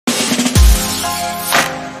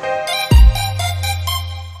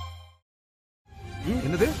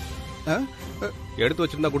எடுத்து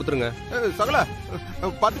வச்சிருந்தா கொடுத்துருங்க. சகல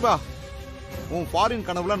பாத்திபா, உன் ஃபாரின்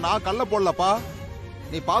கனவுல நான் கள்ள போடலப்பா.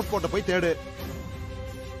 நீ பாஸ்போர்ட்டை போய் தேடு.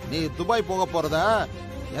 நீ துபாய் போக போறத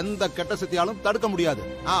எந்த கெட்ட சக்தியாலும் தடுக்க முடியாது.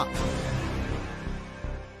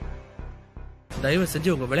 தயவு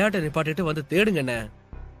செஞ்சு உங்க விளையாட்டை நிப்பாட்டிட்டு வந்து தேடுங்க. என்ன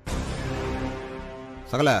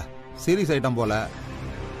சகல சீரியஸ் ஐட்டம் போல.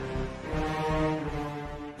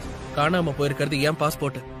 காணாம போயிருக்கிறது ஏன்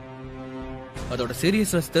பாஸ்போர்ட். அதோட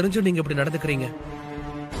சீரியஸ்னஸ் தெரிஞ்சு நீங்க இப்படி நடந்துக்கிறீங்க.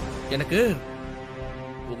 எனக்கு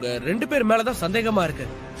உங்க 2 பேர் மேலதான் சந்தேகமா இருக்கு.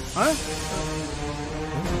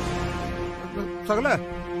 சகல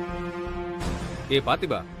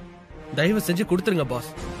பாத்திபா, தயவு செஞ்சு கொடுத்துருங்க பாஸ்.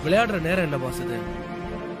 விளையாடுற நேரம் என்ன பாஸ் இது?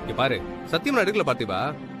 பாரு, சத்தியம் நான் எடுக்கல பாத்திபா.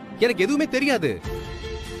 எனக்கு எதுவுமே தெரியாது.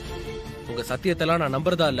 உங்க சத்தியத்தெல்லாம் நான்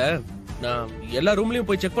நம்புறதா இல்ல. நான் எல்லா ரூம்லயும்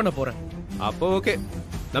போய் செக் பண்ண போறேன். அப்போ ஓகே.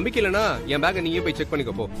 நம்பிக்கை இல்லனா என் பேக்கை நீயே போய் செக்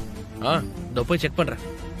பண்ணிக்கோ போ. இதோ போய் செக் பண்றேன்.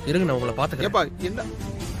 இருங்க, நான் உங்களை பாத்துக்கிறேன்.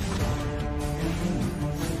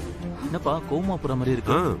 என்னப்பா கோமா போற மாதிரி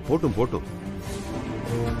இருக்கு? போட்டும் போட்டும்.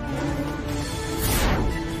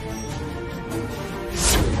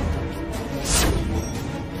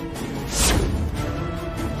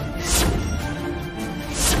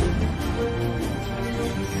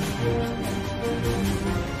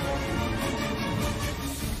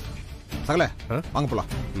 சகல வாங்க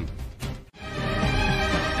போலாம்.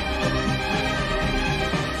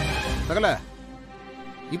 சகல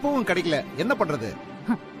இப்பவும் கிடைக்கல, என்ன பண்றது?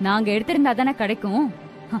 நாங்க எடுத்திருந்தா தானே கிடைக்கும்.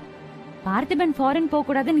 பார்த்திபன் ஃபாரின் போக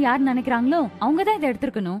கூடாதுன்னு யார் நினைக்கிறாங்களோ அவங்கதான் இதை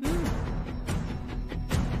எடுத்திருக்கணும்.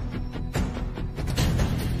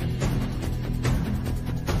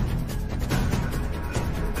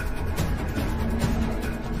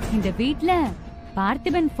 இந்த வீட்ல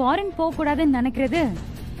பார்த்திபன் ஃபாரின் போக கூடாதுன்னு நினைக்கிறது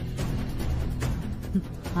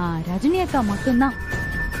ரஜினி அக்கா மட்டும்தான்.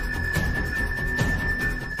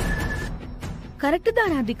 கரெக்ட்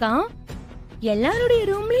தான் ராதிகா. எல்லாருடைய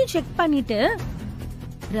ரூம்லயும் செக் பண்ணிட்டு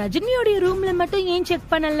ரஜினியோட ரூம்ல மட்டும் ஏன் செக்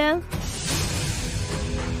பண்ணல?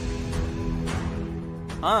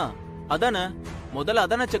 அதானே முதல்ல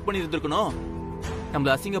அதானே செக் பண்ணி இருந்திருக்கணும்.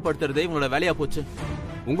 நம்மள அசிங்கப்படுத்துறதே உங்களோட வேலையா போச்சு.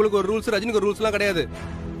 உங்களுக்கு ஒரு ரூல்ஸ், ரஜினிக்கு ஒரு ரூல்ஸ் எல்லாம் கிடையாது.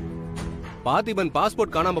 பார்த்திபன்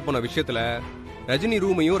பாஸ்போர்ட் காணாம போன விஷயத்துல ரஜினி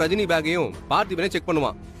ரூமையும் ரஜினி பேக்கையும் பார்த்திபனே செக்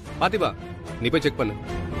பண்ணுவான். பார்த்திபா, நீ போய் செக் பண்ணு.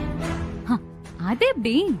 அது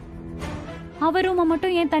எப்படி? அவ ரூமை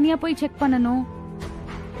மட்டும் ஏன் தனியா போய் செக் பண்ணணும்?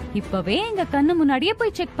 இப்பவே எங்க கண்ணு முன்னாடியே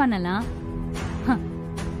போய் செக் பண்ணலாம்.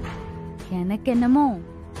 எனக்கு என்னமோ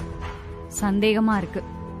சந்தேகமா இருக்கு.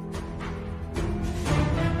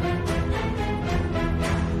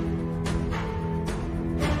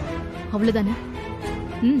 அவ்வளவுதானே?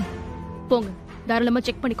 போங்க, தாராளமா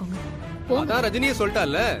செக் பண்ணிக்கோங்க. அதான் ரஜினியே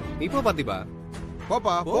சொல்லிட்டால, நீ போ பார்த்திபா.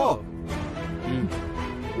 போப்பா போ.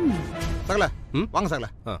 சகல வாங்க சகல.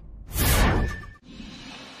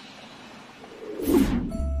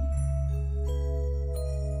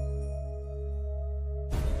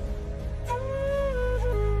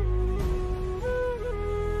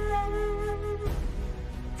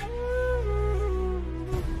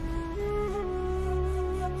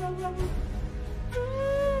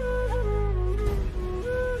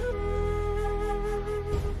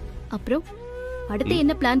 அப்புறம் அடுத்து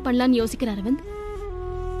என்ன பிளான் பண்ணலாம்னு யோசிக்கிறார் அரவிந்த்?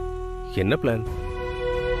 என்ன பிளான்?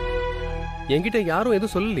 என்கிட்ட யாரும்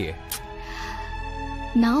எதுவும் சொல்லலையே.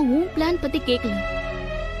 நான் உன் பிளான் பத்தி கேட்கல.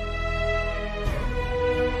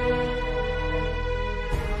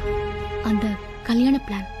 அந்த கல்யாண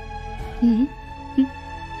பிளான்.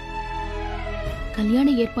 கல்யாண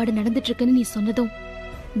ஏற்பாடு நடந்துட்டு இருக்குன்னு நீ சொன்னதும்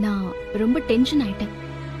நான் ரொம்ப டென்ஷன் ஆயிட்டேன்.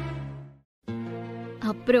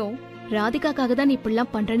 அப்புறம் ராதிகாக்காக தான் நீ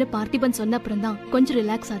இப்படிலாம் பண்றேன்னு பார்த்திபன் சொன்ன அப்புறம் தான் கொஞ்சம்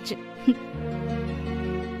ரிலாக்ஸ் ஆச்சு.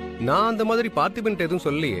 நான் அந்த மாதிரி பார்த்திபன் எதுவும்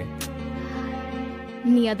சொல்லலையே.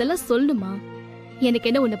 நீ அதெல்லாம் சொல்லணுமா? எனக்கு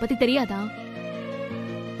என்ன உன்னை பத்தி தெரியாதா?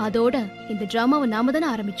 அதோட இந்த டிராமாவை நாம தானே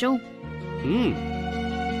ஆரம்பிச்சோம்.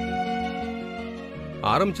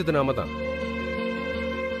 ஆரம்பிச்சது நாம தான்,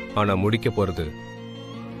 ஆனா முடிக்க போறது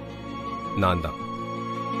நான் தான்.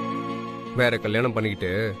 வேற கல்யாணம்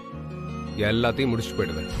பண்ணிக்கிட்டு எல்லாத்தையும் முடிச்சு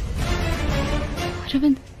போயிடுவேன்.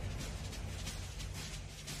 அரவிந்த்,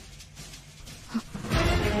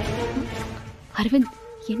 அரவிந்த்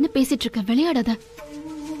என்ன பேசிட்டு இருக்க? விளையாடாத.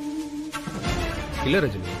 இல்ல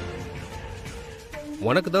ரஜினி,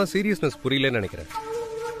 உனக்கு தான் சீரியஸ்னஸ் புரியலன்னு நினைக்கிறேன்.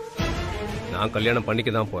 நான் கல்யாணம்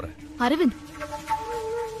பண்ணிக்க தான் போறேன். அரவிந்த்,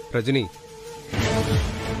 ரஜினி,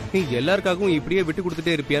 நீ எல்லாருக்காகவும் இப்படியே விட்டு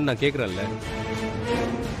கொடுத்துட்டே இருப்பியான்னு நான் கேக்குறேன்ல.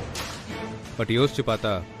 பட் யோசிச்சு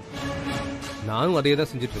பார்த்தா நானும் அதே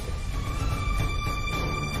தான் செஞ்சுட்டு இருக்கேன்.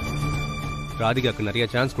 ராதிகாக்கு நிறைய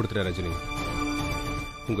சான்ஸ் கொடுத்துட்டேன் ரஜினி.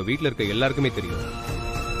 உங்க வீட்டுல இருக்க எல்லாருக்குமே தெரியும்.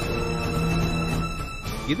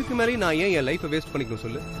 இதுக்கு மேலே நான் ஏன் என் லைஃபை வேஸ்ட் பண்ணிக்கணும்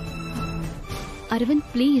சொல்லு? அரவிந்த்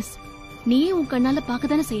ப்ளீஸ், நீயே உன் கண்ணால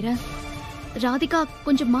பார்க்க தானே செய்யற. ராதிகா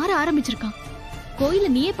கொஞ்சம் மாற ஆரம்பிச்சிருக்கான். கோயில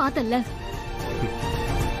நீயே பார்த்தல்ல.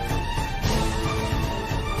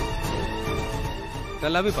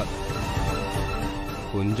 நல்லாவே பார்த்து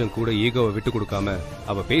கொஞ்சம் கூட ஈகோவை விட்டு கொடுக்காம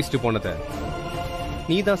அவ பேசிட்டு போனத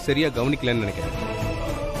நீ தான் சரியா கவனிக்கலன்னு நினைக்கிறேன்.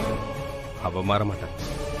 அவ மாற மாட்டான்.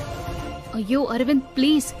 ஐயோ அரவிந்த்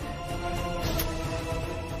ப்ளீஸ்,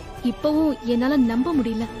 இப்பவும் என்னால நம்ப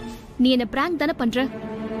முடியல. நீ என்ன பிராங்க் தானே பண்ற?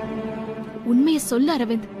 உண்மையை சொல்ல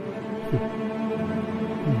அரவிந்த்.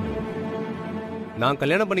 நான்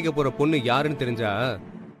கல்யாணம் பண்ணிக்க போற பொண்ணு யாருன்னு தெரிஞ்சா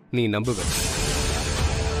நீ நம்புவ.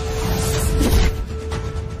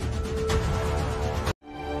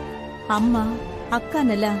 அம்மா அக்கா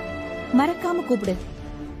நல்லா மறக்காம கூப்பிடு.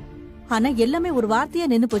 ஆனா எல்லாமே ஒரு வார்த்தையா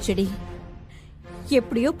நின்னு போச்சடி.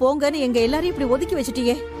 எப்படியோ போங்கன்னு எங்க எல்லாரையும் இப்படி ஒதுக்கி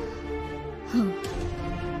வச்சிட்டியே.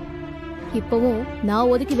 இப்பவும்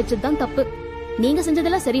நான் ஒதுக்கி வச்சதுதான் தப்பு. நீங்க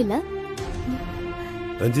செஞ்சதெல்லாம் சரியில்லை.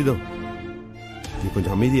 ரஞ்சிதம், நீ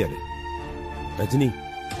கொஞ்சம் அமைதியா இரு. ரஜினி,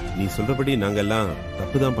 நீ சொல்றபடி நாங்க எல்லாம்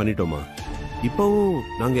தப்புதான் பண்ணிட்டோமா. இப்பவும்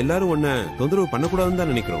நாங்க எல்லாரும் உன்னை தொந்தரவு பண்ணக்கூடாதுன்னு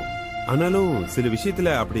தான் நினைக்கிறோம். ஆனாலும் சில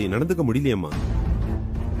விஷயத்துல அப்படி நடந்துக்க முடியலையம்மா.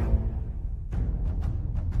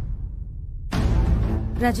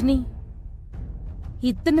 ரஜினி,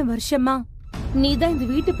 இத்தனை வருஷமா நீதான் இந்த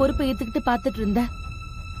வீட்டு பொறுப்பை ஏத்துக்கிட்டு பாத்துட்டு இருந்த.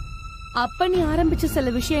 அப்ப நீ ஆரம்பிச்ச சில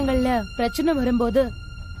விஷயங்கள்ல பிரச்சனை வரும்போது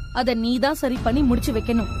அத நீதான் சரி பண்ணி முடிச்சு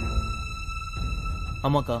வைக்கணும்.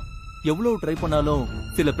 ஆமாக்கா, எவ்வளவு ட்ரை பண்ணாலும்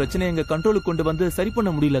சில பிரச்சனை எங்க கண்ட்ரோலுக்கு கொண்டு வந்து சரி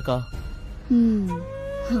பண்ண முடியலக்கா.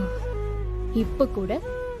 இப்ப கூட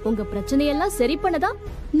உங்க பிரச்சனையெல்லாம் சரி பண்ணதான்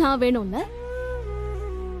நான் வேணும்ல.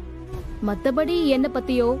 மத்தபடி என்ன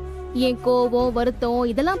பத்தியோ, என் கோவம் வருத்தம்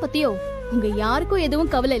இதெல்லாம் பத்தியோ உங்க யாருக்கும்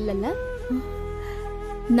எதுவும் கவலை இல்லல்ல.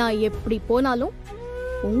 நான் எப்படி போனாலும்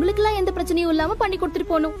உங்களுக்கெல்லாம் எந்த பிரச்சனையும் இல்லாம பண்ணி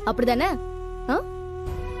கொடுத்துட்டு போகணும். அப்படிதானே?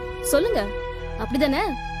 சொல்லுங்க, அப்படிதானே?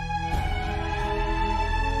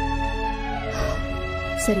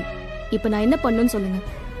 சரி, இப்ப நான் என்ன பண்ணணும்னு சொல்லுங்க.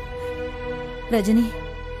 ரஜினி,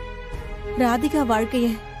 ராதிகா வாழ்க்கைய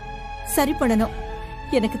சரி பண்ணணும்.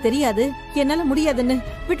 எனக்கு தெரியாது, என்னால முடியாதுன்னு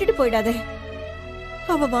விட்டுட்டு போயிடாதே.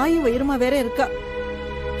 அவ வாயும் வயிறுமா வேற இருக்கா.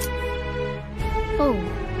 ஓ,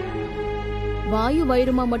 வாயு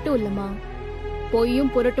வயிறுமா மட்டும் இல்லம்மா,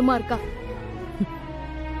 பொய்யும் புரட்டுமா இருக்கா.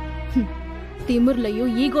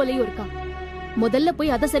 திமிர்லயும் ஈகோலையும் இருக்கா. முதல்ல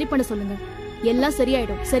போய் அதை சரி பண்ண சொல்லுங்க. எல்லாம்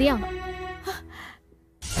சரியாயிடும். சரியா?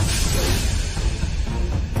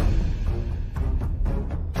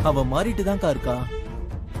 அவ மாறிட்டு தான்க்கா இருக்கா.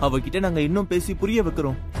 அவகிட்ட நாங்க இன்னும் பேசி புரிய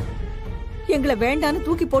வைக்கிறோம். எங்களை வேண்டான்னு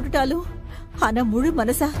தூக்கி போட்டுட்டாலும் ஆனா முழு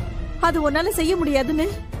மனசா அது உன்னால செய்ய முடியாதுன்னு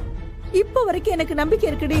இப்ப வரைக்கும் எனக்கு நம்பிக்கை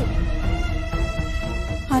இருக்குடி.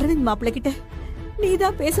 அரவிந்த் மாப்பிள்ள கிட்ட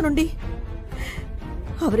நீதான் பேசணும்டி.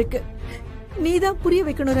 அவருக்கு நீதான் புரிய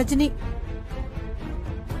வைக்கணும் ரஜினி.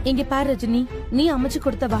 இங்க பாரு ரஜினி, நீ அமைச்சு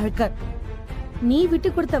கொடுத்த வாழ்க்கை, நீ விட்டு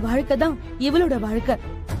கொடுத்த வாழ்க்கை தான் இவளோட வாழ்க்கை.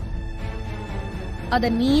 அத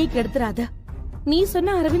நீயே கெடுத்துறாத. நீ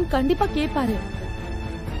சொன்ன அரவிந்த் கண்டிப்பா கேட்பாரு.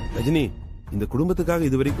 ரஜினி, இந்த குடும்பத்துக்காக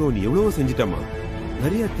இது வரைக்கும் நீ எவ்வளவோ செஞ்சிட்டமா.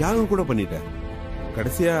 நிறைய தியாகம் கூட பண்ணிட்ட.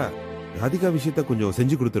 கடைசியா ராதிகா விஷயத்த கொஞ்சம்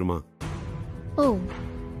செஞ்சு கொடுத்துருமா. ஓ,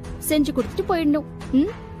 செஞ்சு கொடுத்துட்டு போயிடணும்.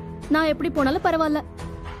 நான் எப்படி போனாலும் பரவாயில்ல.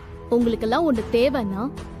 உங்களுக்கெல்லாம் ஒண்ணு தேவைன்னா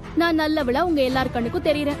நான் நல்லவளா உங்க எல்லார் கண்ணுக்கும்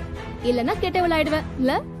தெரியறேன். இல்லன்னா கெட்டவளாயிடுவேன்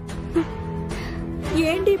இல்ல?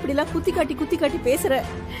 ஏண்டி இப்படி எல்லாம் குத்தி காட்டி பேசுற?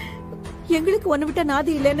 எங்களுக்கு ஒண்ணு விட்ட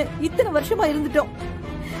நாதி இல்லைன்னு இத்தனை வருஷமா இருந்துட்டோம்.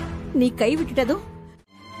 நீ கை விட்டுட்டதும்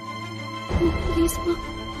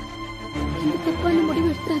இந்த தப்பான முடிவு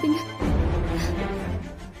எடுத்துறாதீங்க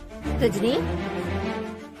ரஜினி.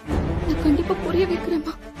 நான் கண்டிப்பா புரிய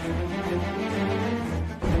வைக்கிறேம்மா.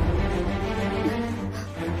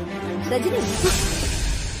 ரஜினி,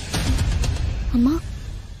 அம்மா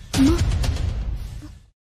அம்மா,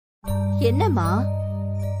 என்னம்மா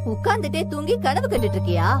உட்கார்ந்துட்டே தூங்கி கனவு கண்டுட்டு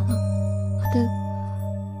இருக்கியா? அது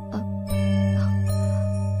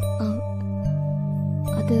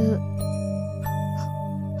அது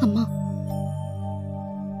அம்மா,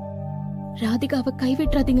 ராதிகாவை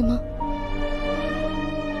கைவிட்டுறாதீங்கம்மா.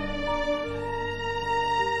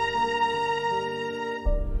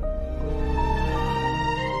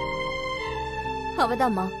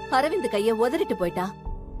 அவதாம்மா அரவிந்த் கைய உதறிட்டு போயிட்டா.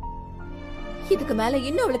 இதுக்கு மேல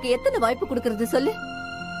இன்னும் அவளுக்கு எத்தனை வாய்ப்பு கொடுக்கறது சொல்லு.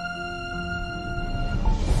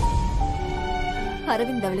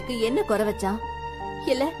 அரவிந்த் அவளுக்கு என்ன குறை வச்சா?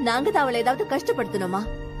 இல்ல நாங்க தான் அவளை ஏதாவது கஷ்டப்படுத்தணுமா?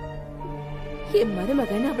 என்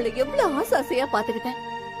மருமகன் அவளை எவ்வளவு ஆசாசையா பாத்துக்கிட்டேன்.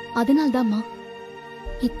 அதனால்தாம்மா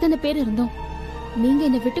இத்தனை பேர் இருந்தோம் நீங்க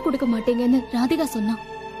என்ன விட்டு கொடுக்க மாட்டீங்கன்னு ராதிகா சொன்னா.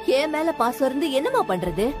 என் மேல பாசம் இருந்து என்னமா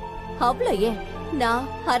பண்றது? அவ்வளோ ஏன் நான்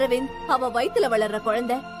அரவிந்த் அவ வயித்துல வளர்ற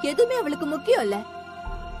குழந்தை எதுவுமே அவளுக்கு முக்கியம் இல்ல.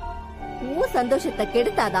 உன் சந்தோஷத்தை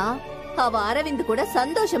கெடுத்தாதான் அவ அரவிந்த் கூட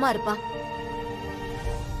சந்தோஷமா இருப்பா.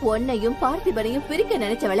 உன்னையும் பார்த்திபனையும் பிரிக்க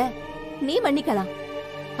நினைச்சவள நீ மன்னிக்கலாம்,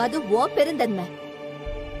 அது உன் பெருந்தன்மை.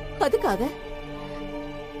 அதுக்காக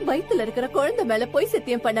வயித்துல இருக்கிற குழந்தை மேல பொய்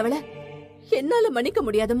சத்தியம் பண்ணவள என்னால மன்னிக்க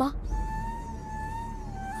முடியாதுமா.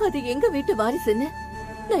 அது எங்க வீட்டு வாரிசுன்னு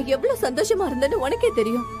நான் எவ்வளவு சந்தோஷமா இருந்தேன்னு உனக்கே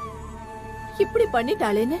தெரியும். இப்படி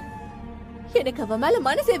பண்ணிட்டாளேன்னு எனக்கு அவ மேல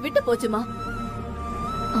மனசே விட்டு போச்சுமா.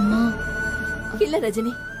 அம்மா இல்ல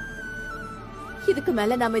ரஜினி, இதுக்கு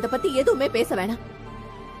மேல நாம இத பத்தி எதுவுமே பேச வேணாம்.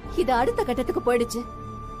 இது அடுத்த கட்டத்துக்கு போயிடுச்சு.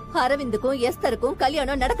 அரவிந்துக்கும் எஸ்தருக்கும்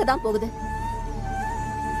கல்யாணம் நடக்கதான் போகுது.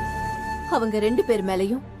 அவங்க 2 பேர்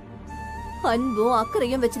மேலையும் அன்பும்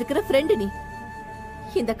அக்கறையும் வச்சிருக்கிற ஃப்ரெண்டு நீ.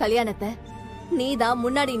 இந்த கல்யாணத்தை நீதான்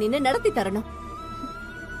முன்னாடி நின்னு நடத்தி தரணும்.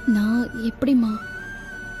 நான் எப்படிமா?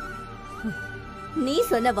 நீ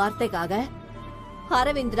சொன்ன வார்த்தைக்காக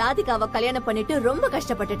அரவிந்த் ராதிகாவை கல்யாணம் பண்ணிட்டு ரொம்ப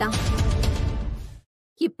கஷ்டப்பட்டுட்டான்.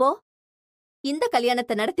 இப்போ இந்த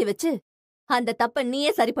கல்யாணத்தை நடத்தி வச்சு அந்த தப்ப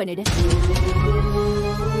நீயே சரி பண்ணிடு.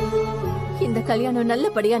 இந்த கல்யாணம்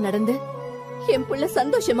நல்லபடியா நடந்து என் புள்ள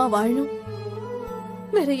சந்தோஷமா வாழணும்.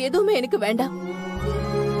 வேற எதுவுமே எனக்கு வேண்டாம்.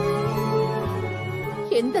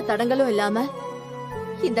 எந்த தடங்களும் இல்லாம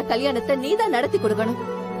இந்த கல்யாணத்தை நீதான் நடத்தி கொடுக்கணும்.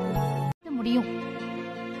 முடியும்.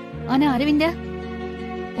 ஆனா அரவிந்த,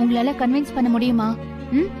 உங்களால கன்வின்ஸ் பண்ண முடியுமா?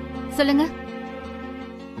 சொல்லுங்க.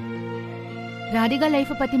 ராதிகா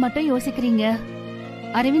லைஃப் பத்தி மட்டும் யோசிக்கிறீங்க,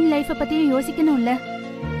 அரவிந்த் லைஃப் பத்தியும் யோசிக்கணும்ல.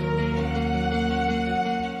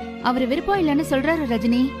 அவர் விருப்பம் இல்லைன்னு சொல்றாரு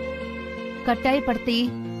ரஜினி. கட்டாயப்படுத்தி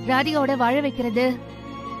ராதிகாவோட வாழ வைக்கிறது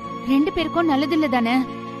 2 பேருக்கும் நல்லதில்ல தானே?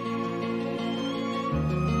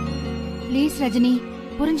 ப்ளீஸ் ரஜினி,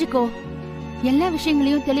 புரிஞ்சுக்கோ. எல்லா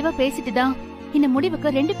விஷயங்களையும் தெளிவா பேசிட்டு தான் இந்த முடிவுக்கு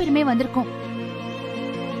 2 பேருமே வந்திருக்கோம்.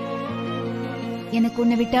 எனக்கு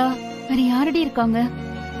உன்னை விட்டா வேற யாரடி இருக்காங்க?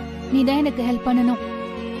 நீதான் எனக்கு ஹெல்ப் பண்ணணும்.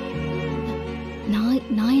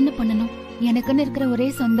 நான் என்ன பண்ணணும்? எனக்குன்னு இருக்கிற ஒரே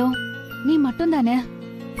சொந்தம் நீ மட்டும் தானே.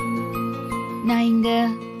 நான் இங்க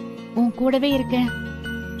உன் கூடவே இருக்கேன்.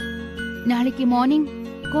 நாளைக்கு மார்னிங்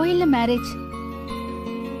கோயில்ல மேரேஜ்,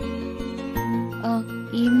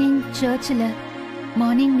 ஈவினிங் சர்ச்சில்.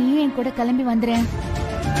 மார்னிங் நீயும் என் கூட கிளம்பி வந்துறேன்.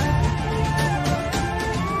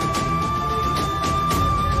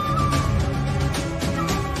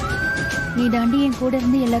 நீ தாண்டி என் கூட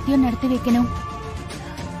இருந்து எல்லாத்தையும் நடத்தி வைக்கணும்.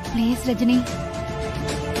 ப்ளீஸ் ரஜினி.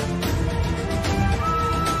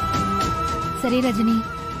 சரி ரஜினி,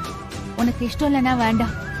 உனக்கு இஷ்டம் இல்லைன்னா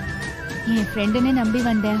வேண்டாம். என் ஃப்ரெண்டுன்னு நம்பி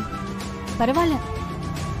வந்தேன். பரவாயில்ல,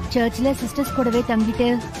 சர்ச்சில் சிஸ்டர்ஸ் கூடவே தங்கிட்டு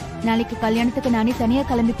நாளைக்கு கல்யாணத்துக்கு நானே தனியா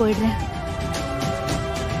கிளம்பி போயிடுறேன்.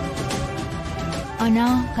 ஆனா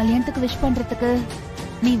கல்யாணத்துக்கு விஷ் பண்றதுக்கு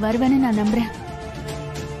நீ வருவேன்னு நான் நம்புறேன்.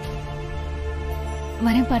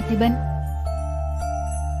 வரேன் பார்த்திபன்.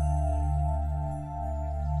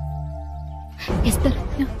 எஸ்தர்,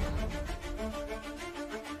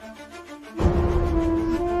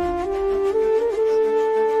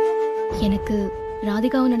 எனக்கு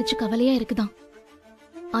ராதிகாவை நினைச்சு கவலையா இருக்குதான்.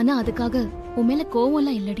 ஆனா அதுக்காக உன் மேல கோவம்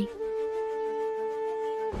எல்லாம் இல்லடி.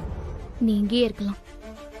 நீ இங்கேயே இருக்கலாம்.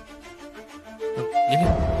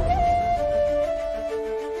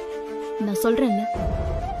 நான் சொல்றேன்ல,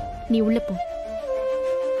 நீ உள்ள போ.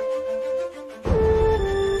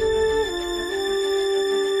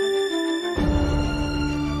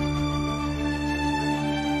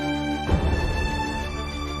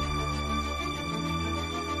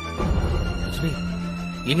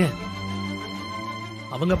 ஏங்க,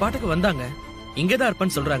 அவங்க பாட்டுக்கு வந்தாங்க, இங்கதான்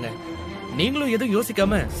இருப்பேன்னு சொல்றாங்க. நீங்களும் எதுவும்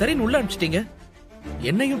யோசிக்காம சரின்னு உள்ள அனுப்பிச்சிட்டீங்க.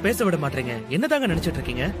 என்னையும் பேச விட மாட்டீங்க. என்னதாங்க நினைச்சிட்டு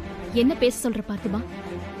இருக்கீங்க? என்ன பேச சொல்ற பார்த்திபா?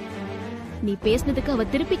 நீ பேசினதுக்கு அவ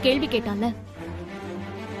திருப்பி கேள்வி கேட்டால,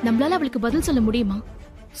 நம்மளால அவளுக்கு பதில் சொல்ல முடியுமா?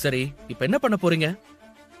 சரி, இப்ப என்ன பண்ண போறீங்க?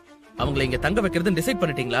 அவங்களை இங்க தங்க வைக்கிறது டிசைட்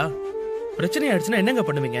பண்ணிட்டீங்களா? பிரச்சனை ஆயிடுச்சுன்னா என்னங்க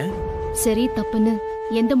பண்ணுவீங்க? சரி தப்புன்னு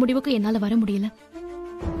எந்த முடிவுக்கும் என்னால வர முடியல.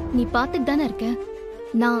 நீ பாத்துட்டு தானே இருக்க.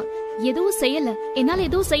 நான் எதுவும் செய்யல, என்னால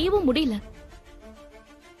எதுவும் செய்யவும் முடியல.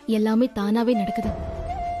 எல்லாமே தானாவே நடக்குது.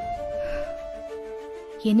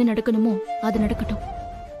 என்ன நடக்கணுமோ அது நடக்கட்டும்.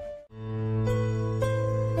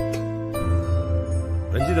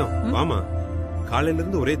 ரஞ்சிதம், வாமா. காலையில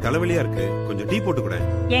இருந்து ஒரே தலைவலியா இருக்கு, கொஞ்சம் டீ போட்டு கூட.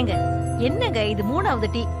 ஏங்க, என்னங்க இது 3வது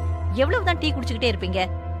டீ? எவ்வளவுதான் டீ குடிச்சுக்கிட்டே இருப்பீங்க?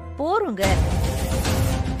 போருங்க.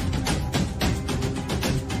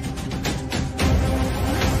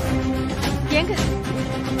 ஏங்க,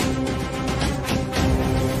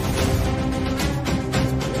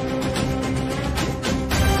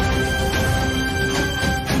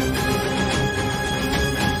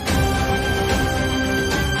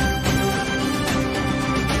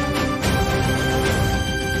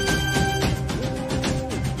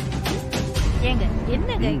 ஏங்க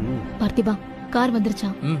என்னங்க பார்த்திபா, கார் வந்துருச்சா?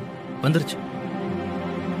 வந்துருச்சு.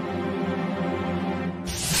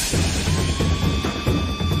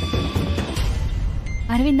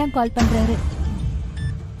 அரவிந்த் தான் கால் பண்றாரு.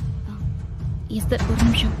 எஸ்தர், ஒரு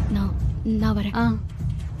நிமிஷம், நான் வரேன்.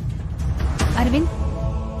 அரவிந்த்,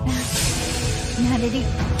 நான் ரெடி.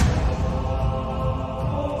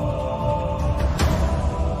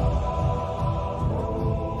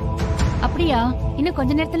 அப்படியா? இன்னும்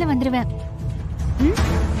கொஞ்ச நேரத்துல வந்துருவேன்.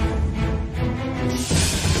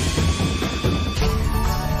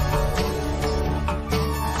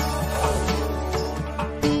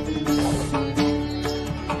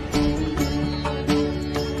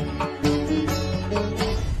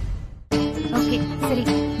 ஓகே, சரி,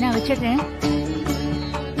 நான் வச்சிடுறேன்.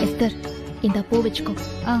 எஸ்தர், இந்த பூ வச்சுக்கோ.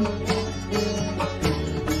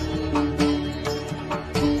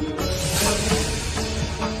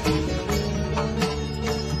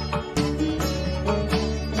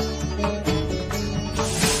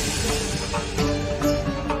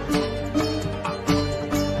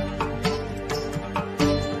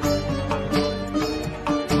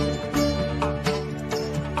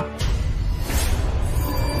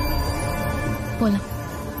 போலாம்.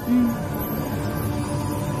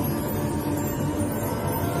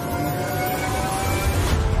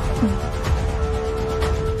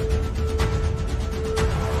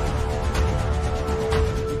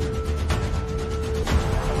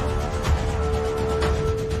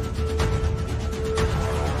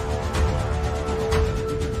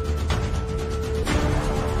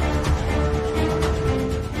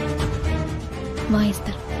 வா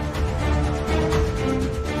எஸ்தர்.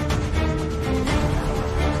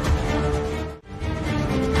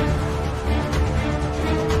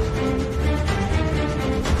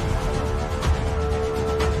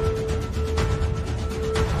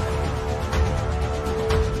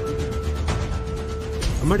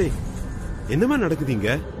 அம்மாடி, என்னமா நடக்குதுங்க?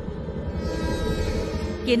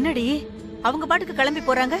 என்னடி அவங்க பாட்டுக்கு கிளம்பி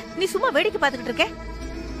போறாங்க, நீ சும்மா வேடிக்கை பார்த்துக்கிட்டு இருக்க?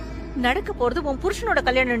 நடக்க போறது உன் புருஷனோட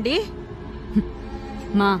கல்யாணம்டி.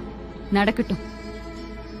 மா, நடக்கட்டும்.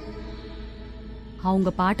 அவங்க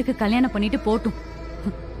பாட்டுக்கு கல்யாணம் பண்ணிட்டு போட்டும்.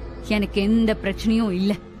 எனக்கு எந்த பிரச்சனையும்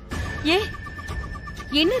இல்ல. ஏ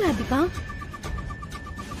என்ன ராதிகா,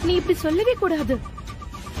 நீ இப்படி சொல்லவே கூடாது.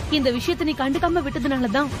 இந்த விஷயத்தை நீ கண்டுக்காம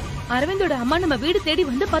விட்டதுனாலதான் அரவிந்தோட அம்மா நம்ம வீடு தேடி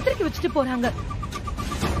வந்து பத்திரிக்கை வச்சுட்டு போறாங்க.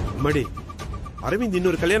 அம்மாடி, அரவிந்த்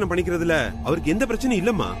இன்னொரு கல்யாணம் பண்ணிக்கிறதுல அவருக்கு எந்த பிரச்சனையும்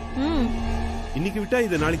இல்லம்மா. இன்னைக்கு விட்டா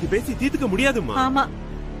இதை நாளைக்கு பேசி தீர்த்துக்க முடியாதுமா. ஆமா,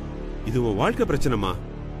 இது உன் வாழ்க்கை பிரச்சனைமா.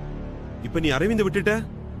 இப்ப நீ அரவிந்த் விட்டுட்ட,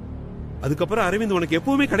 அதுக்கப்புறம் அரவிந்த் உனக்கு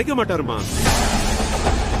எப்பவுமே கிடைக்க மாட்டாருமா.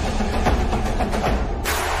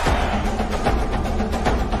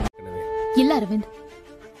 இல்ல அரவிந்த்,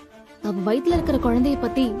 அவ வயித்துல இருக்கிற குழந்தைய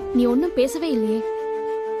பத்தி நீ ஒன்னும் பேசவே இல்லையே.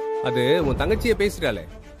 அது உன் தங்கச்சிய பேசிட்டாலே.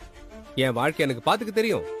 என் வாழ்க்கை எனக்கு பாத்துக்கு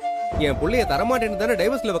தெரியும். என் புள்ளைய தரமாட்டேன்னு தானே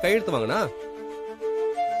டைவர்ஸ்ல கையெழுத்து வாங்கினா.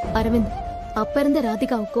 அரவிந்த், அப்ப இருந்த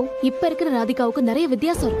ராதிகாவுக்கும் இப்ப இருக்கிற ராதிகாவுக்கும் நிறைய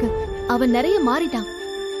வித்தியாசம் இருக்கு. அவன் நிறைய மாறிட்டான்,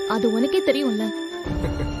 அது உனக்கே தெரியும்ல.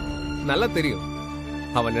 நல்லா தெரியும்.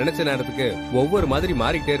 அவன் நினைச்ச நேரத்துக்கு ஒவ்வொரு மாதிரி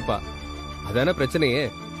மாறிட்டே இருப்பா. அதான பிரச்சனையே.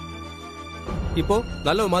 இப்போ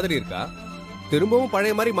நல்ல மாதிரி இருக்கா, திரும்பவும்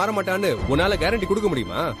பழைய மாதிரி மாற மாட்டான்னு உன்னால கேரண்டி கொடுக்க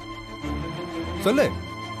முடியுமா? சொல்லு.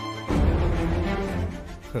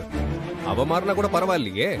 அவ மாறினா கூட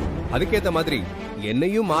பரவாயில்லையே, அதுக்கேத்த மாதிரி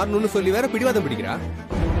என்னையும் மாறணும்னு சொல்லி வேற பிடிவாதம் பிடிக்கிறா.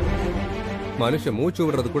 மனுஷன் மூச்சு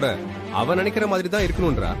விடுறது கூட அவன் நினைக்கிற மாதிரி தான்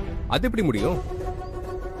இருக்கணும்ன்றா. அது எப்படி முடியும்?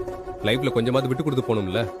 லைஃப்ல கொஞ்சமாவது விட்டு கொடுத்து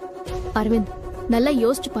போகணும்ல. அரவிந்த், நல்லா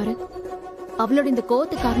யோசிச்சு பாரு. அவளோட இந்த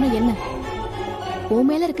கோவத்துக்கு காரணம் என்ன? உன்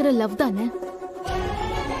மேல இருக்கிற லவ் தானே.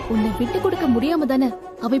 உன்னை விட்டு கொடுக்க முடியாம தானே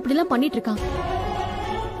அவ இப்படி எல்லாம் பண்ணிட்டு இருக்கான்.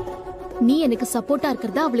 நீ எனக்கு சப்போர்ட்டா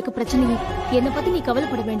இருக்கிறதா அவளுக்கு பிரச்சனையே. என்னை பத்தி நீ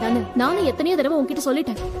கவலைப்பட வேண்டான்னு நானும் எத்தனையோ தடவை உன்கிட்ட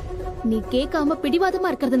சொல்லிட்டேன். நீ கேட்காம பிடிவாதமா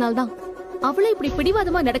இருக்கிறதுனால தான் அவளும் இப்படி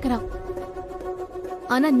பிடிவாதமா நடக்கிறா.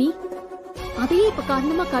 ஆனா நீ அதையே இப்ப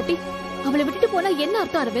காரணமா காட்டி அவளை விட்டுட்டு போனா என்ன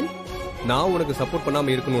அர்த்தம் அரவிந்த்? நான் உனக்கு சப்போர்ட்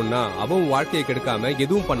பண்ணாம இருக்கணும்னா அவன் வாழ்க்கையை கெடுக்காம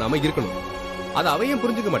எதுவும் பண்ணாம இருக்கணும். அது அவையும்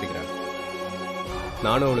புரிஞ்சுக்க மாட்டேங்கிறான்.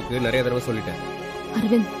 நானும் அவளுக்கு நிறைய தடவை சொல்லிட்டேன்.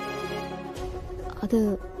 அரவிந்த், அது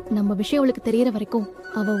நம்ம விஷயம் அவளுக்கு தெரியற வரைக்கும்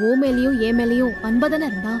அவ ஓ மேலயும் ஏ மேலயும் அன்பதானே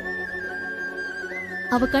இருந்தா.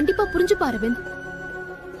 அவ கண்டிப்பா புரிஞ்சுப்பா அரவிந்த்.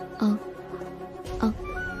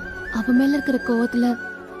 அவ மேல இருக்கிற கோவத்துல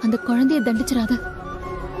அந்த குழந்தைய தண்டிச்சிடாத.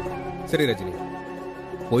 சரி ரஜினி,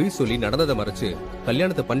 பொய் சொல்லி நடந்ததை மறைச்சு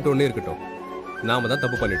கல்யாணத்தை பண்ணிட்டோன்னே இருக்கட்டும். நாம தான்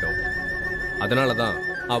தப்பு பண்ணிட்டோம். அதனாலதான்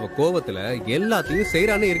அவ கோவத்துல எல்லாத்தையும்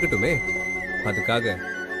செய்யறானே இருக்கட்டுமே. அதுக்காக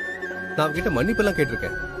நான் அவகிட்ட மன்னிப்பெல்லாம்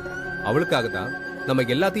கேட்டிருக்கேன். அவளுக்காக தான் நம்ம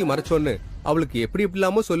எல்லாத்தையும் மறைச்சோன்னு அவளுக்கு எப்படி எப்படி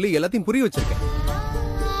இல்லாமோ சொல்லி எல்லாத்தையும் புரிய வச்சிருக்கேன்.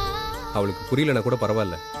 அவளுக்கு புரியலனா கூட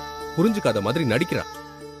பரவாயில்ல, புரிஞ்சுக்காத மாதிரி நடிக்கிறான்.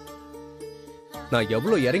 நான்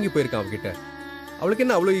எவ்வளவு இறங்கி போயிருக்கேன் அவகிட்ட. அவளுக்கு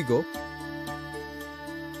என்ன அவ்வளவு ஈகோ?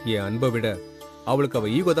 என் அன்பை விட அவளுக்கு அவ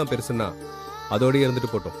ஈகோ தான் பெருசுன்னா அதோடய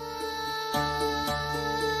இருந்துட்டு போட்டோம்.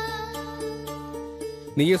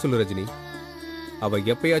 நீயே சொல்லு ரஜினி, அவ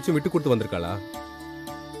எப்பயாச்சும் விட்டு கொடுத்து வந்திருக்காளா?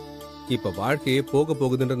 இப்ப வாழ்க்கையே போக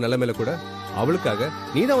போகுதுன்ற நிலைமையில கூட அவளுக்காக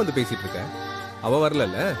நீதான் வந்து பேசிட்டு இருக்க. அவ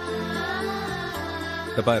வரல.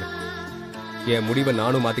 பாரு, என் முடிவை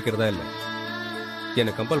நானும் மாத்திக்கிறதா இல்ல.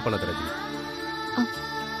 என்ன கம்பல் பண்ணாத ரஜினி.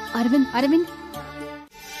 அரவிந்த், அரவிந்த்,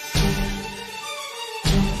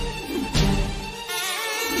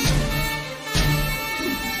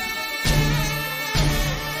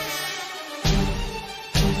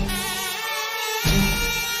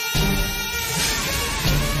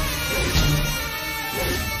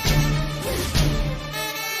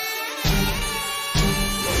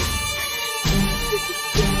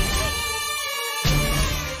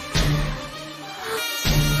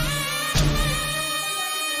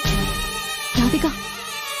 ராதிகா,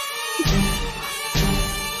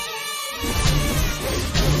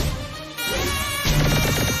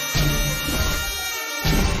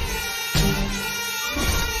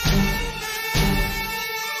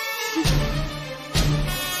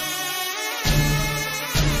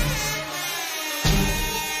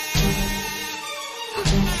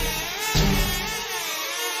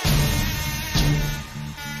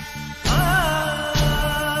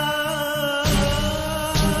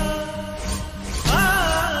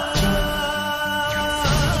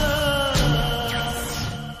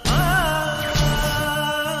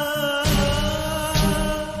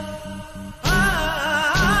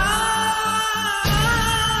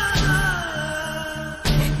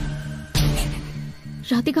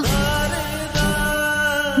 ராதிகா,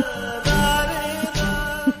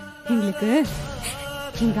 எங்களுக்கு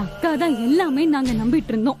எங்க அக்கா தான் எல்லாமே நாங்க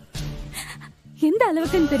நம்பிட்டு இருந்தோம். எந்த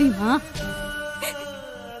அளவுக்குன்னு தெரியுமா?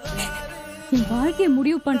 என் வாழ்க்கைய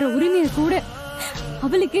முடிவு பண்ற உரிமையை கூட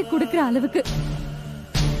அவளுக்கே கொடுக்கிற அளவுக்கு.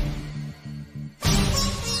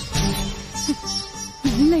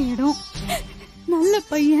 நல்ல இடம், நல்ல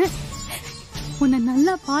பையன், உன்னை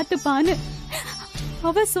நல்லா பாத்துப்பான்னு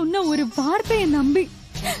அவ சொன்ன ஒரு வார்த்தையை நம்பி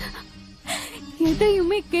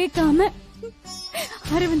எதையுமே கேட்காம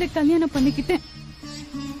அரவிந்த கல்யாணம் பண்ணிக்கிட்டேன்.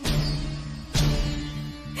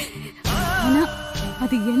 ஆனா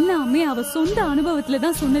அது எல்லாமே அவ சொந்த அனுபவத்துல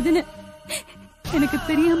தான் சொன்னதுன்னு எனக்கு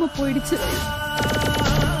தெரியாம போயிடுச்சு.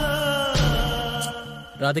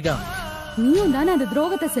 ராதிகா, நீயும் தானே அந்த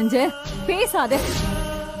துரோகத்தை செஞ்ச. பேசாத.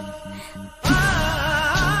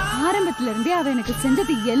 ஆரம்பத்துல இருந்தே அவ எனக்கு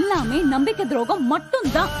செஞ்சது எல்லாமே நம்பிக்கை துரோகம்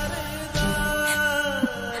மட்டும்தான்.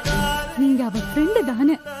 நீங்க அவ ஃப்ரெண்டு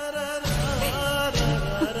தானே.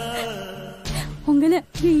 உங்களை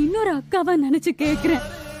நீ இன்னொரு அக்காவா நினைச்சு கேக்குறேன்.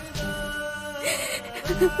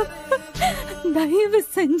 தயவு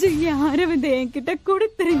செஞ்சு என் அரவிந்த என்கிட்ட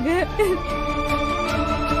கொடுத்துருங்க.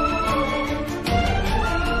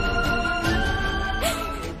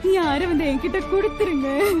 என் அரவிந்த என்கிட்ட கொடுத்துருங்க.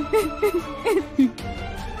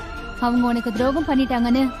 அவங்க உனக்கு துரோகம்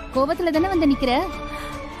பண்ணிட்டாங்கன்னு கோபத்துல தானே வந்து நிக்கிற.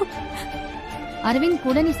 அரவிந்த்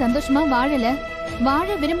கூட நீ சந்தோஷமா வாழல, வாழ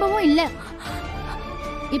விரும்பவும் இல்ல.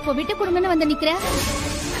 இப்போ விட்டு கொடுங்கன்னு வந்து நிக்கிற.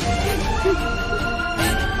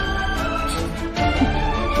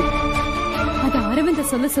 அது அரவிந்த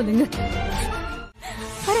சொல்ல சொல்லுங்க.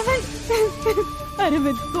 அரவிந்த்,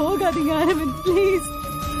 அரவிந்த் போகாதீங்க. அரவிந்த் ப்ளீஸ்,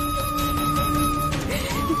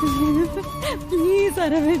 ப்ளீஸ்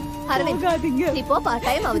அரவிந்த் போகாதீங்க. நீ போப்பா,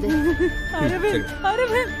 டைம் ஆகுது. அரவிந்த்,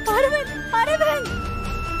 அரவிந்த், அரவிந்த், அரவிந்த்.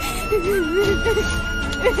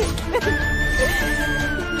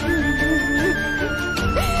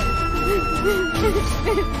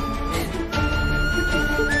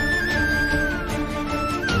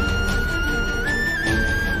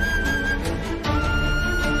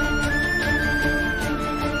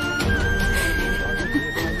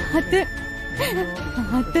 அத்தை,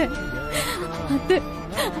 அத்தை, அத்தை,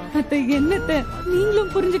 அத்தை, என்னத்தை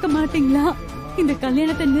நீங்களும் புரிஞ்சுக்க மாட்டீங்களா? இந்த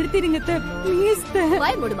கல்யாணத்தை நிறுத்திடுங்க ப்ளீஸ்.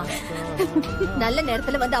 வாய் மூடுமா. நல்ல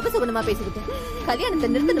நேரத்துல வந்து அபசகுணமா பேசிக்கிட்டு கல்யாணத்தை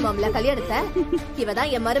நிறுத்தணுமாம்ல. கல்யாணத்தை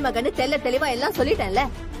இவதான் என் மருமகன்னு தெல்ல தெளிவா எல்லாம் சொல்லிட்டேன்ல.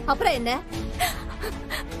 அப்புறம் என்ன?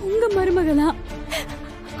 உங்க மருமகளா?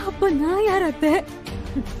 அப்ப நான் யார் அத்தை?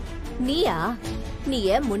 நீயா? நீ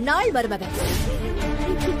என் முன்னாள் மருமகன்.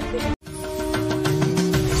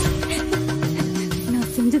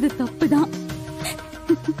 நான் செஞ்சது தப்புதான்.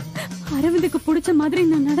 அரவிந்துக்கு பிடிச்ச மாதிரி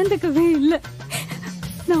நான் நடந்துக்கவே இல்லை.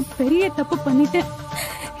 நான் பெரிய தப்பு பண்ணிட்டேன்.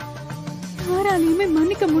 யாராலையுமே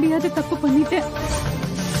மன்னிக்க முடியாத தப்பு பண்ணிட்டேன்.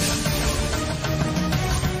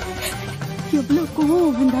 எவ்வளவு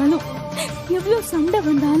கோவம் வந்தாலும் எவ்வளவு சண்டை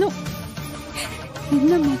வந்தாலும்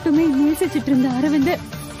என்ன மட்டுமே நேசிச்சிட்டு இருந்த அரவிந்த,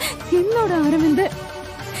 என்னோட அரவிந்த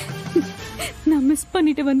நான் மிஸ்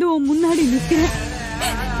பண்ணிட்டு வந்து உன் முன்னாடி நிக்கிறேன்.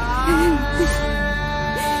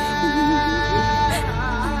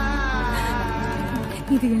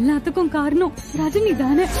 இது எல்லாத்துக்கும் காரணம் ரஜினி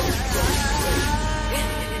தானே,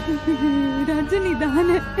 ரஜினி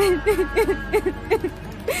தானே.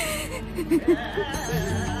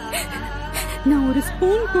 நான் ஒரு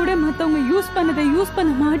ஸ்பூன் கூட மத்தவங்க யூஸ் பண்ணதை யூஸ்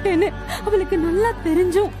பண்ண மாட்டேன்னு அவளுக்கு நல்லா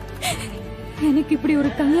தெரிஞ்சும் எனக்கு இப்படி ஒரு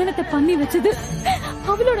கல்யாணத்தை பண்ணி வச்சது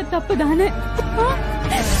அவளோட தப்பு தானே.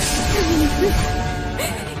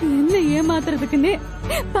 என்ன ஏமாத்துறதுக்குன்னு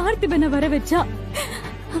பார்த்திபனை வர வச்சா.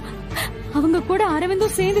 அவங்க கூட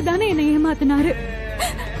அரவிந்தும் சேர்ந்து தானே என்னை ஏமாத்தினாரு.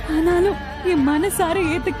 ஆனாலும் என் மனசார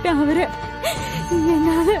ஏத்துக்கிட்ட அவரை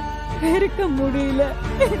என்னால வெறுக்க முடியல.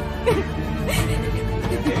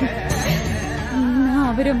 நான்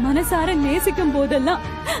அவரை மனசார நேசிக்கும் போதெல்லாம்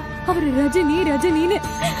அவர் ரஜினி ரஜினின்னு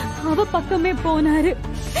அவ பக்கமே போனாரு.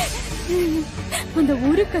 அந்த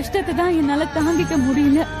ஒரு கஷ்டத்தை தான் என்னால தாங்கிக்க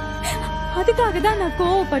முடியல. அதுக்காக தான் நான்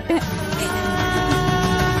கோவப்பட்டேன்.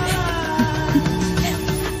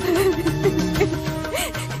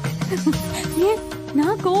 ஏன்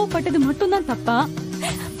நான் கோவப்பட்டது மட்டும்தான் தப்பா?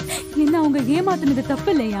 என்ன அவங்க ஏமாத்தினது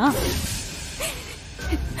தப்பு இல்லையா?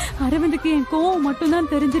 அரவிந்துக்கு என் கோவம்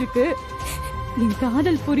மட்டும்தான் தெரிஞ்சிருக்கு, என்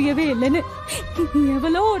காதல் புரியவே இல்லைன்னு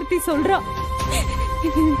எவ்வளோ ஒருத்தி சொல்றா.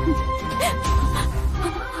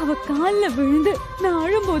 அவ கால்ல விழுந்து நான்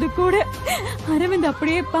அழும்போது கூட அரவிந்த்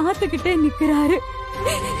அப்படியே பார்த்துக்கிட்டே நிக்கிறாரு.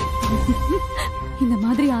 இந்த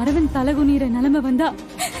மாதிரி அரவிந்த் தலகுனிற நிலைமை வந்தா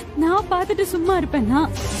நான் பார்த்துட்டு சும்மா இருப்பேன்னா?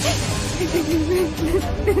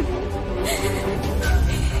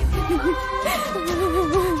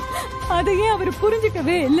 அதையே அவர்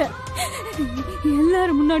புரிஞ்சுக்கவே இல்ல.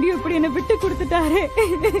 எல்லாரும் முன்னாடியும் இப்படி என்ன விட்டு கொடுத்துட்டாரு.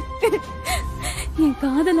 என்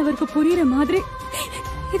காதல் அவருக்கு புரியுற மாதிரி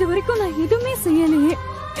இது வரைக்கும் நான் எதுவுமே செய்யலையே.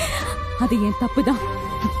 அது என் தப்புதான்,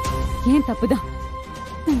 ஏன் தப்புதான்.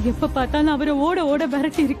 நான் எப்ப பார்த்தாலும் அவரை ஓட ஓட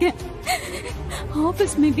விரட்டி இருக்கேன்.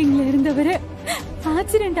 ஆபீஸ் மீட்டிங்ல இருந்தவரை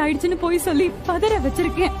ஆக்சிடென்ட் ஆயிடுச்சுன்னு போய் சொல்லி பதற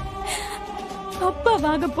வச்சிருக்கேன்.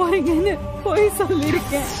 அப்பாவாக போறீங்கன்னு போய்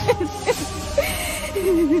சொல்லிருக்கேன்.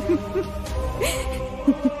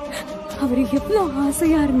 அவரு எவ்வளவு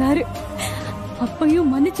ஆசையா இருந்தாரு.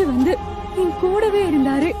 அப்பையும் மன்னிச்சு வந்து என் கூடவே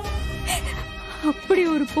இருந்தாரு. அப்படி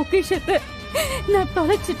ஒரு பொக்கிஷத்தை நான்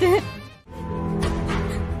தொலைச்சிட்டேன்.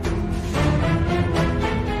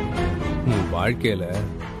 உன் வாழ்க்கையில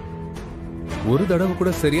ஒரு தடவை கூட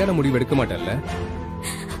சரியான முடிவு எடுக்க மாட்டல்ல?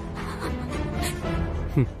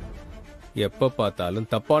 எப்ப பார்த்தாலும்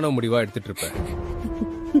தப்பான முடிவா எடுத்துட்டு இருப்பேன்.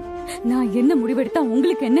 நான் என்ன முடிவெடுத்தா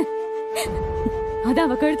உங்களுக்கு என்ன? அத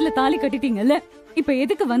அவ கழுத்துல தாலி கட்டிட்டீங்கல்ல, இப்ப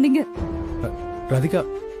எதுக்கு வந்தீங்க? ராதிகா,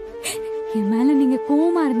 என் மேல நீங்க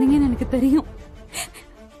கோவமா இருந்தீங்கன்னு எனக்கு தெரியும்.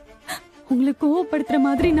 உங்களை கோவப்படுத்துற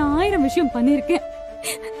மாதிரி நான் 1000 விஷயம் பண்ணிருக்கேன்.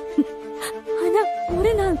 ஆனா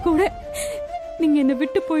ஒரு நாள் கூட நீங்க என்ன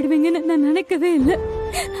விட்டு போயிடுவீங்கன்னு நான் நினைக்கவே இல்லை.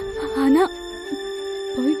 ஆனா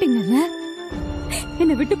போயிட்டீங்கல்ல,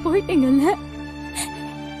 என்ன விட்டு போயிட்டீங்கல்ல.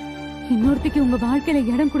 இன்னொருத்திக்கு உங்க வாழ்க்கையில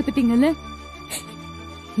இடம் கொடுத்துட்டீங்கல்ல.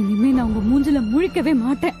 இனிமே நான் உங்க மூஞ்சில முழிக்கவே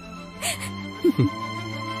மாட்டேன்.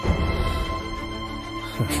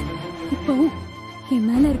 இப்பவும் என்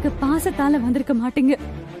மேல இருக்க பாசத்தால வந்திருக்க மாட்டீங்க.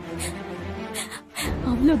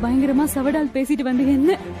 அவ்வளவு பயங்கரமா சவடால் பேசிட்டு வந்து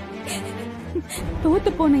என்ன தோத்து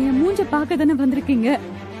போன என் மூஞ்ச பார்க்க தானே வந்திருக்கீங்க.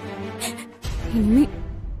 இனிமே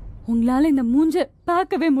உங்களால இந்த மூஞ்ச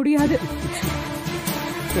பார்க்கவே முடியாது.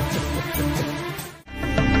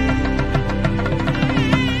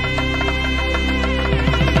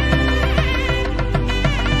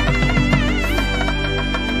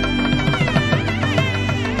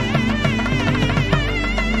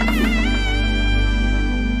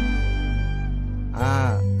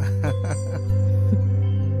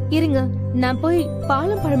 இருங்க, நான் போய்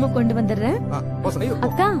பாலும் பழமும் கொண்டு வந்துடுறேன்.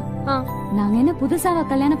 அக்கா, நாங்க என்ன புதுசாவா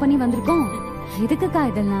கல்யாணம் பண்ணி வந்திருக்கோம்? எதுக்குக்கா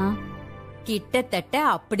இதெல்லாம்? கிட்டத்தட்ட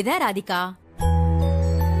அப்படிதான் ராதிகா.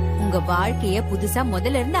 உங்க வாழ்க்கைய புதுசா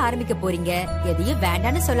முதல்ல இருந்து ஆரம்பிக்க போறீங்க. எதையும்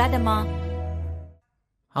வேண்டான்னு சொல்லாதம்மா.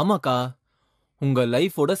 ஆமாக்கா, உங்க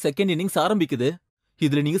லைஃபோட செகண்ட் இன்னிங்ஸ் ஆரம்பிக்குது.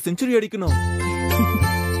 இதுல நீங்க செஞ்சுரி அடிக்கணும்.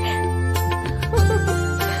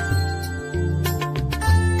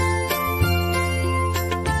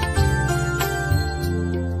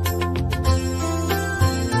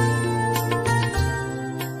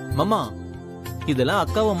 மாமா, இதெல்லாம்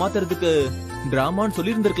அக்காவை மாத்துறதுக்கு டிராமான்னு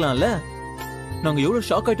சொல்லி இருந்திருக்கலாம்ல. நாங்க எவ்வளவு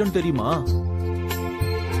ஷாக் ஆயிட்டோம் தெரியுமா?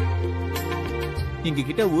 எங்க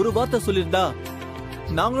கிட்ட ஒரு வார்த்தை சொல்லிருந்தா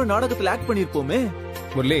நாங்களும் நாடகத்துல ஆக்ட் பண்ணிருப்போமே.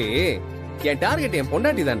 முரளி, என் டார்கெட் என்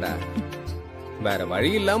பொண்டாட்டி தான்டா. வேற வழி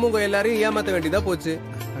இல்லாம உங்க எல்லாரையும் ஏமாத்த வேண்டியதா போச்சு.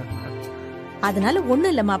 அதனால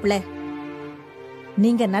ஒண்ணும் இல்ல மாப்பிள,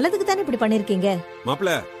 நீங்க நல்லதுக்கு தானே இப்படி பண்ணிருக்கீங்க.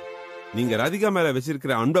 மாப்பிள்ள, நீங்க ராதிகா மேல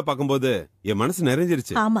வச்சிருக்கிற அன்பை பார்க்கும்போது என் மனசு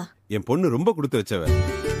நிறைஞ்சிருச்சு. ஆமா, என் பொண்ணு ரொம்ப கொடுத்து வச்சவ.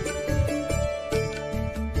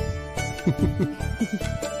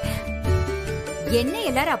 என்ன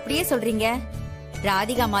எல்லாரும் அப்படியே சொல்றீங்க?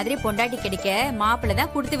 ராதிகா மாதிரி பொண்டாட்டி கிடைக்க மாப்பிள்ள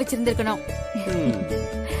தான் கொடுத்து வச்சிருந்திருக்கணும்.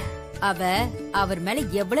 அவ அவர் மேல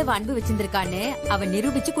எவ்வளவு அன்பு வச்சிருந்திருக்கான்னு அவ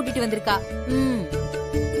நிரூபிச்சு கூட்டிட்டு வந்திருக்கா.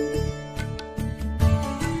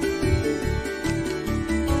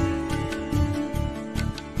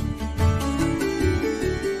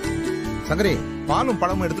 சங்கரி, பாலும்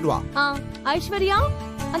பழமும் எடுத்துட்டு வா. ஐஸ்வர்யா,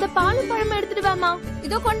 அந்த பாலும் பழமும் எடுத்துட்டு வாமா.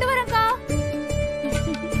 இதோ கொண்டு வரேன்க்கா.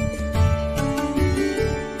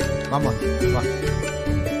 ஆமா, வா.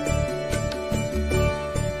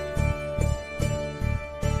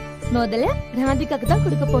 முதல்ல ராதிகாக்கு தான்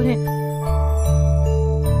கொடுக்க போறேன்.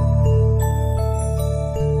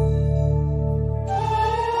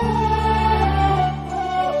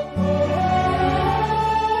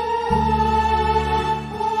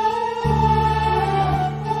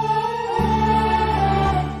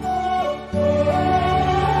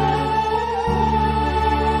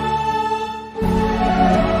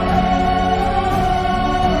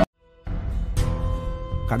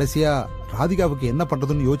 கடைசியா ராதிகாவுக்கு என்ன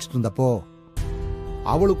பண்றதுன்னு யோசிச்சுட்டு இருந்தப்போ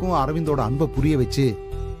அவளுக்கும் அரவிந்தோட அன்பை புரிய வச்சு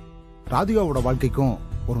ராதிகாவோட வாழ்க்கைக்கும்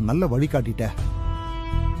ஒரு நல்ல வழி காட்டிட்ட.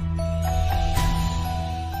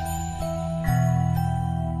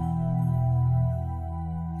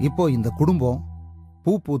 இப்போ இந்த குடும்பம்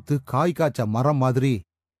பூ பூத்து காய் காய்ச்ச மரம் மாதிரி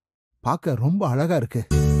பார்க்க ரொம்ப அழகா இருக்கு.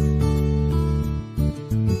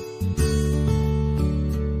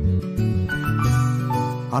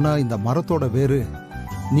 ஆனா இந்த மரத்தோட வேறு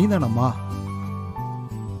நீதானம்மா.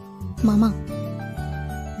 மாமா,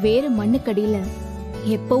 வேறு மண்ணுக்கடியில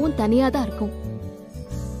எப்பவும் தனியாதான் இருக்கும்.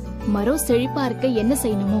 மரம் செழிப்பா இருக்க என்ன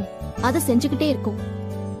செய்யணுமோ அதை செஞ்சுக்கிட்டே இருக்கும்.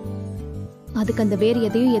 அதுக்கு அந்த வேறு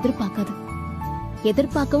எதையும் எதிர்பார்க்காது,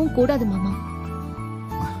 எதிர்பார்க்கவும் கூடாது மாமா.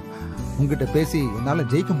 உங்ககிட்ட பேசி என்னால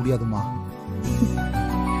ஜெயிக்க முடியாதுமா.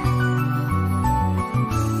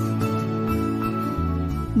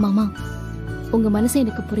 மாமா, உங்க மனசு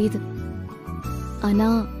எனக்கு புரியுது. ஆனா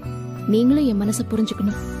நீங்களும் என் மனசை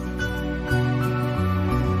புரிஞ்சுக்கணும்.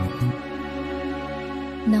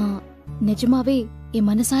 நான் நிஜமாவே என்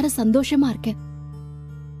மனசார சந்தோஷமா இருக்கேன்.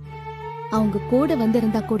 அவங்க கூட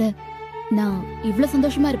வந்திருந்தா கூட நான் இவ்வளவு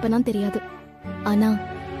சந்தோஷமா இருப்பேனான்னு தெரியாது. ஆனா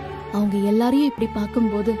அவங்க எல்லாரையும் இப்படி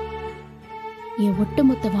பார்க்கும்போது என்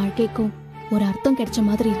ஒட்டுமொத்த வாழ்க்கைக்கும் ஒரு அர்த்தம் கிடைச்ச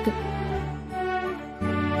மாதிரி இருக்கு.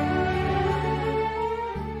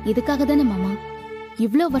 இதுக்காக தானே மாமா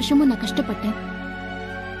இவ்வளவு வருஷமும் நான் கஷ்டப்பட்டேன்.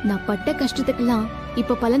 நான் பட்ட கஷ்டத்துக்கெல்லாம்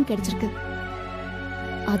இப்ப பலன் கிடைச்சிருக்கு.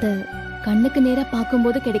 அத கண்ணுக்கு நேரா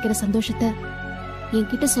பார்க்கும்போது கிடைக்கிற சந்தோஷத்தை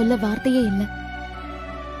என்கிட்ட சொல்ல வார்த்தையே இல்லை.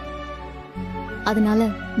 அதனால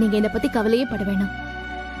நீங்க என்னை பத்தி கவலையே பட வேணாம்.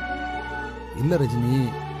 இல்ல ரஜினி.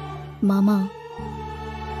 மாமா,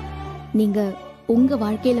 நீங்க உங்க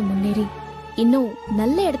வாழ்க்கையில முன்னேறி இன்னும்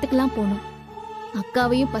நல்ல இடத்துக்கெல்லாம் போகணும்.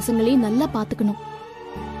 அக்காவையும் பசங்களையும் நல்லா பாத்துக்கணும்.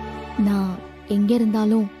 நான் எங்க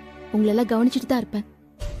இருந்தாலும் உங்களெல்லாம் கவனிச்சுட்டு தான் இருப்பேன்.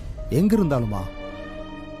 எங்க இருந்தாலுமா?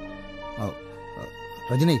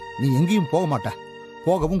 ரஜினி, நீ எங்கேயும் போக மாட்ட,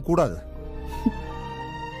 போகவும் கூடாது.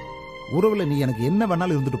 உறவுல நீ எனக்கு என்ன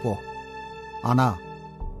வேணாலும் இருந்துட்டு போ. ஆனா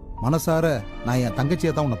மனசார நான் என்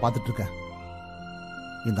தங்கச்சியை தான் உன்னை பார்த்துட்டு இருக்கேன்.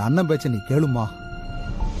 இந்த அண்ணன் பேச்ச நீ கேளுமா.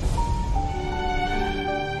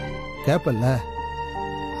 கேப்பல்ல?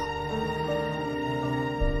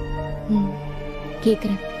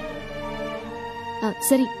 கேக்குறேன்.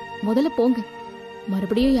 சரி, முதல்ல போங்க.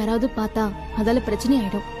 மறுபடியும் யாராவது பார்த்தா அதால பிரச்சனை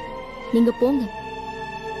ஆயிடும். நீங்க போங்க.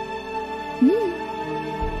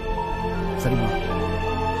 சரிம்மா.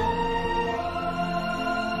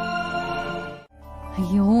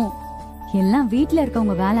 ஐயோ, எல்லாம் வீட்ல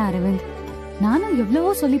இருக்கவங்க வேலை அரவிந்த். நானும்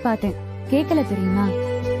எவ்வளவோ சொல்லி பார்த்தேன், கேட்கல தெரியுமா?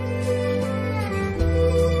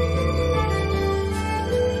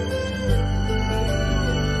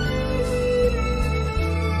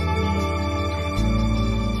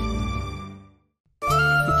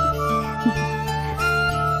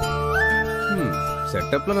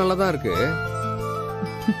 செட்டப்ல நல்லாதான் இருக்கு.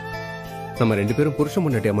 நம்ம ரெண்டு பேரும் புருஷன்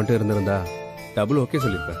முன்னாடியா மட்டும் இருந்திருந்தா டபுள் ஓகே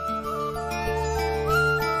சொல்லிருப்பேன்.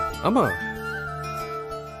 ஆமா,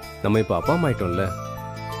 நம்ம இப்ப அப்பா அம்மா ஆயிட்டோம்ல.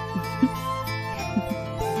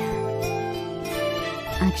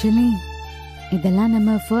 ஆக்சுவலி இதெல்லாம்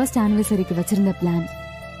நம்ம ஃபர்ஸ்ட் ஆனிவர்சரிக்கு வச்சிருந்த பிளான்.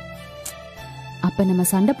 அப்ப நம்ம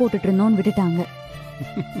சண்டை போட்டுட்டு இருந்தோம்னு விட்டுட்டாங்க.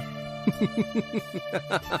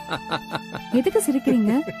 எதுக்கு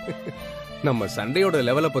சிரிக்கிறீங்க? நம்ம சண்டையோட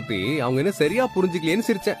லெவல பத்தி அவங்க என்ன சரியா புரிஞ்சுக்கலையேன்னு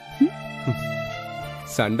சிரிச்சேன்.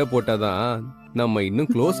 சண்டை போட்டாதான் நம்ம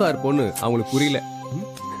இன்னும் க்ளோஸா இருப்போம்னு அவங்களுக்கு புரியல.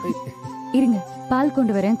 இருங்க, பால்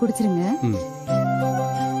கொண்டு வரேன், குடிச்சிருங்க.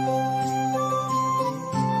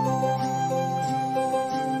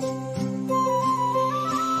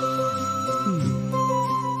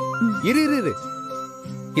 இரு இரு இரு,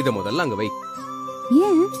 இத முதல்ல அங்க வை.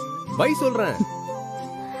 ஏன் வை சொல்றேன்.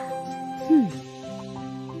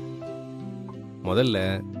 முதல்ல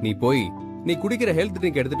நீ போய் நீ குடிக்கிற ஹெல்த்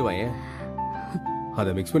ட்ரிங்க் எடுத்துட்டு வாயேன்.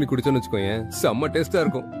 அத மிக்ஸ் பண்ணி குடிச்சோன்னு வச்சுக்கோயேன், செம்ம டேஸ்டா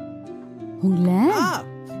இருக்கும். உங்களை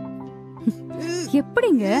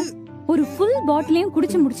எப்படிங்க ஒரு ஃபுல் பாட்டிலையும்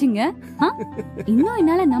குடிச்சு முடிச்சீங்க? இன்னும்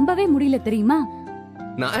என்னால நம்பவே முடியல தெரியுமா?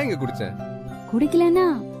 நான் எங்க குடிச்சேன்? குடிக்கலனா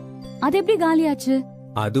அது எப்படி காலியாச்சு?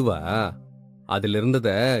 அதுவா, அதுல இருந்தத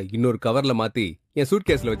இன்னொரு கவர்ல மாத்தி என்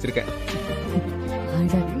சூட்கேஸ்ல வச்சிருக்கேன்.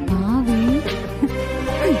 அட பாவி.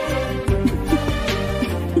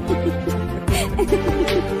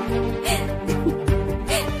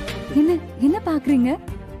 என்ன என்ன பாக்குறீங்க?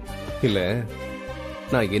 இல்ல,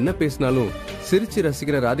 நான் என்ன பேசினாலும் சிரிச்சு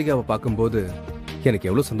ரசிக்கிற ராதிகாவை பார்க்கும்போது எனக்கு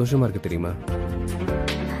எவ்வளவு சந்தோஷமா இருக்கு தெரியுமா?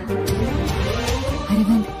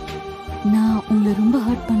 அரவிந்த், நான் உங்களை ரொம்ப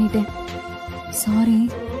ஹர்ட் பண்ணிட்டேன். சாரி.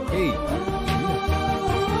 ஏய்,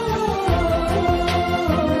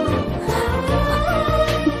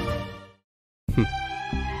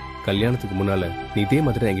 கல்யாணத்துக்கு முன்னால நீ இதே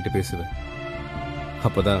மாதிரி என்கிட்ட பேசுவ.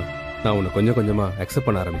 அப்பதான் நான் உன்னை கொஞ்சம் கொஞ்சமா அக்செப்ட்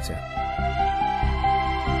பண்ண ஆரம்பிச்சேன்.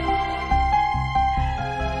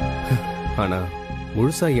 ஆனா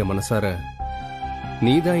முழுசா என் மனசார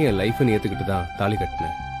நீதான் என் லைஃப் ஏத்துக்கிட்டு தான் தாலி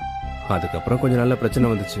கட்டின. அதுக்கப்புறம் கொஞ்சம் நல்ல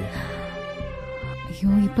பிரச்சனை வந்துச்சு.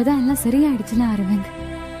 ஐயோ, இப்பதான் எல்லாம் சரியாயிடுச்சுல அரவிந்த்.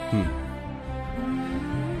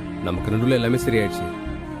 நமக்கு நடுவுல எல்லாமே சரியாயிடுச்சு.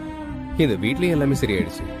 இந்த வீட்லயும் எல்லாமே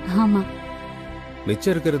சரியாயிடுச்சு. ஆமா,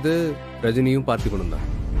 மிச்சம் இருக்கிறது ரஜினியும் பார்த்திபனும் தான்.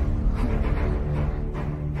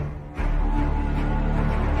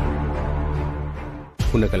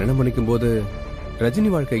 உன்னை கல்யாணம் பண்ணிக்கும் போது ரஜினி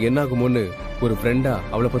வாழ்க்கை என்ன ஆகுமோன்னு ஒரு ஃப்ரெண்டா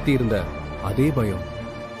அவளை பத்தி இருந்த அதே பயம்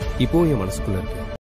இப்போ என் மனசுக்குள்ள இருக்கு.